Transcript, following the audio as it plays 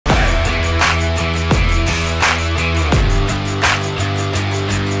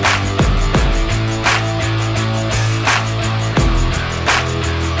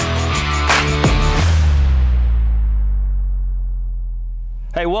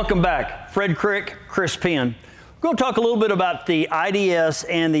Welcome back. Fred Crick, Chris Penn. We're going to talk a little bit about the IDS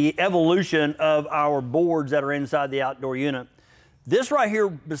and the evolution of our boards that are inside the outdoor unit. This right here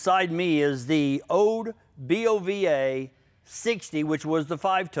beside me is the old BOVA 60, which was the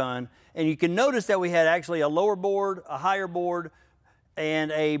 5-ton. And you can notice that we had actually a lower board, a higher board,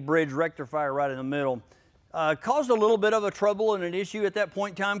 and a bridge rectifier right in the middle. Caused a little bit of a trouble and an issue at that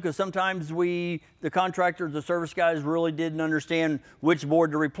point in time because sometimes the contractors, the service guys really didn't understand which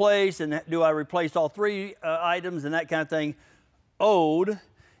board to replace and do I replace all three items and that kind of thing.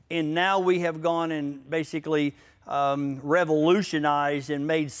 And now we have gone and basically revolutionized and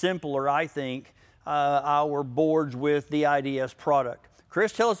made simpler, I think, our boards with the IDS product.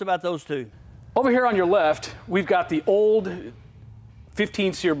 Chris, tell us about those two. Over here on your left, we've got the old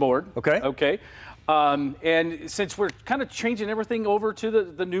 15-seer board. Okay. And since we're kind of changing everything over to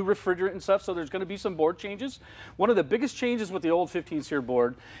the new refrigerant and stuff, so there's going to be some board changes. One of the biggest changes with the old 15-seer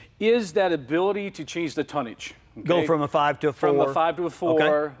board is that ability to change the tonnage. Okay? Go from a 5 to a 4. From a 5 to a 4,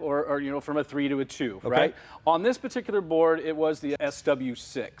 okay. or you know, from a 3 to a 2, okay. right? On this particular board, it was the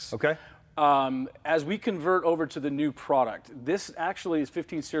SW6. Okay. As we convert over to the new product, this actually,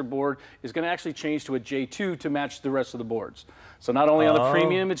 15-seer board is going to actually change to a J2 to match the rest of the boards. So not only on the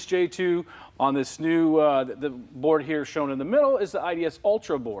Premium, it's J2. On this new, the board here shown in the middle is the IDS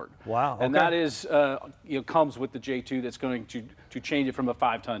Ultra board. Wow. And that is, comes with the J2 that's going to change it from a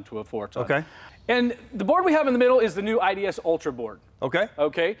 5-ton to a 4-ton. Okay. And the board we have in the middle is the new IDS Ultra board. Okay.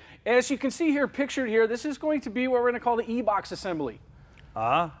 Okay. As you can see here, pictured here, this is going to be what we're going to call the Ebox assembly.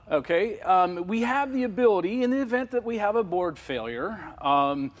 Okay, we have the ability, in the event that we have a board failure,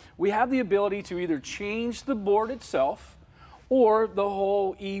 we have the ability to either change the board itself or the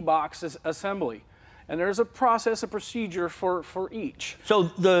whole E-box assembly. And there's a process, a procedure for each. So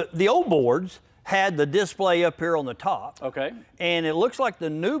the old boards had the display up here on the top. Okay. And it looks like the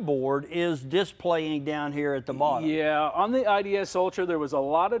new board is displaying down here at the bottom. Yeah, on the IDS Ultra, there was a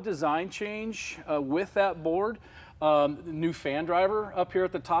lot of design change with that board. New fan driver up here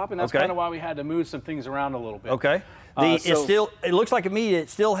at the top, and that's kind of why we had to move some things around a little bit. Okay. It looks like to me it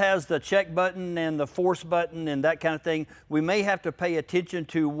still has the check button and the force button and that kind of thing. We may have to pay attention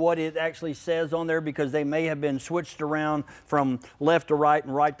to what it actually says on there because they may have been switched around from left to right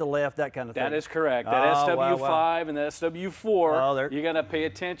and right to left, that kind of thing. That is correct. That SW5 and the SW4, you're going to pay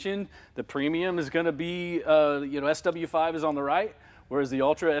attention. The Premium is going to be, SW5 is on the right, whereas the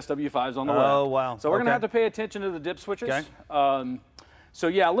Ultra SW5 is on the left. Oh, wow. So we're going to have to pay attention to the dip switches. Okay. So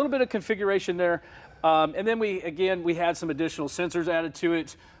yeah, a little bit of configuration there. And then we had some additional sensors added to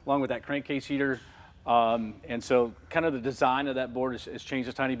it, along with that crankcase heater. And so kind of the design of that board has changed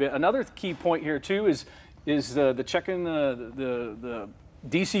a tiny bit. Another key point here too is the checking the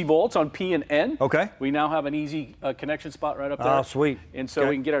DC volts on P and N. Okay. We now have an easy connection spot right up there. Oh, sweet. And so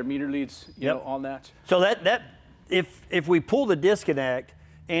we can get our meter leads on that. So if we pull the disconnect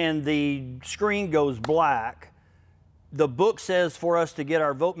and the screen goes black, the book says for us to get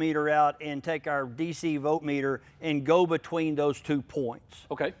our voltmeter out and take our DC voltmeter and go between those 2 points.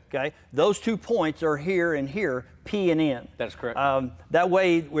 Okay. Okay. Those 2 points are here and here, P and N. That's correct. That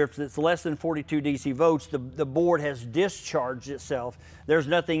way, if it's less than 42 DC volts, the board has discharged itself. There's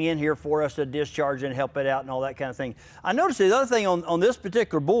nothing in here for us to discharge and help it out and all that kind of thing. I noticed the other thing on this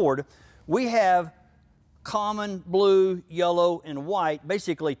particular board, we have common blue, yellow, and white,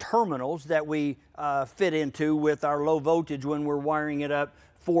 basically terminals that we fit into with our low voltage when we're wiring it up,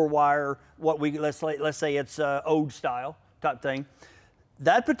 4-wire, let's say it's old style type thing.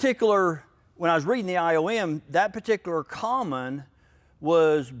 That particular, when I was reading the IOM, that particular common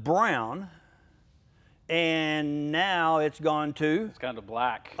was brown, and now it's gone to? It's gone to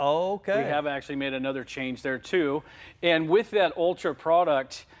black. Okay. We have actually made another change there too. And with that Ultra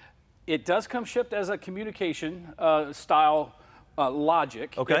product, it does come shipped as a communication style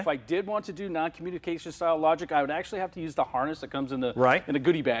logic. Okay. If I did want to do non-communication style logic, I would actually have to use the harness that comes in the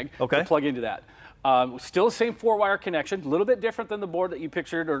goodie bag to plug into that. Still the same 4-wire connection, a little bit different than the board that you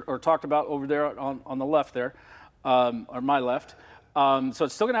pictured or talked about over there on the left there, or my left. So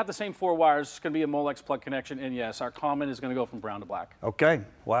it's still going to have the same 4 wires. It's going to be a Molex plug connection, and yes, our common is going to go from brown to black. Okay.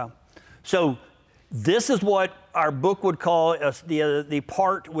 Wow. So this is what our book would call the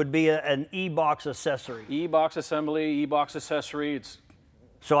part would be an E-box accessory. E-box assembly, E-box accessory.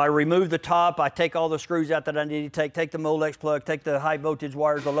 So I remove the top, I take all the screws out that I need to take the Molex plug, take the high voltage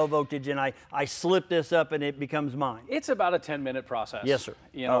wires, the low voltage, and I slip this up and it becomes mine. It's about a 10-minute process. Yes, sir.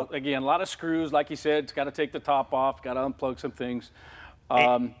 You know, again, a lot of screws, like you said, it's got to take the top off, got to unplug some things.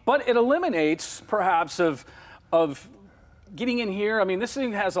 But it eliminates perhaps of getting in here. I mean, this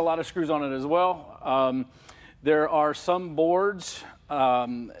thing has a lot of screws on it as well. There are some boards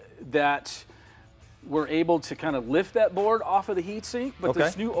that we're able to kind of lift that board off of the heatsink, but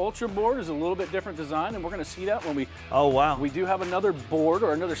this new Ultra board is a little bit different design, and we're going to see that when we we do have another board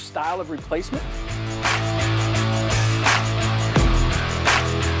or another style of replacement.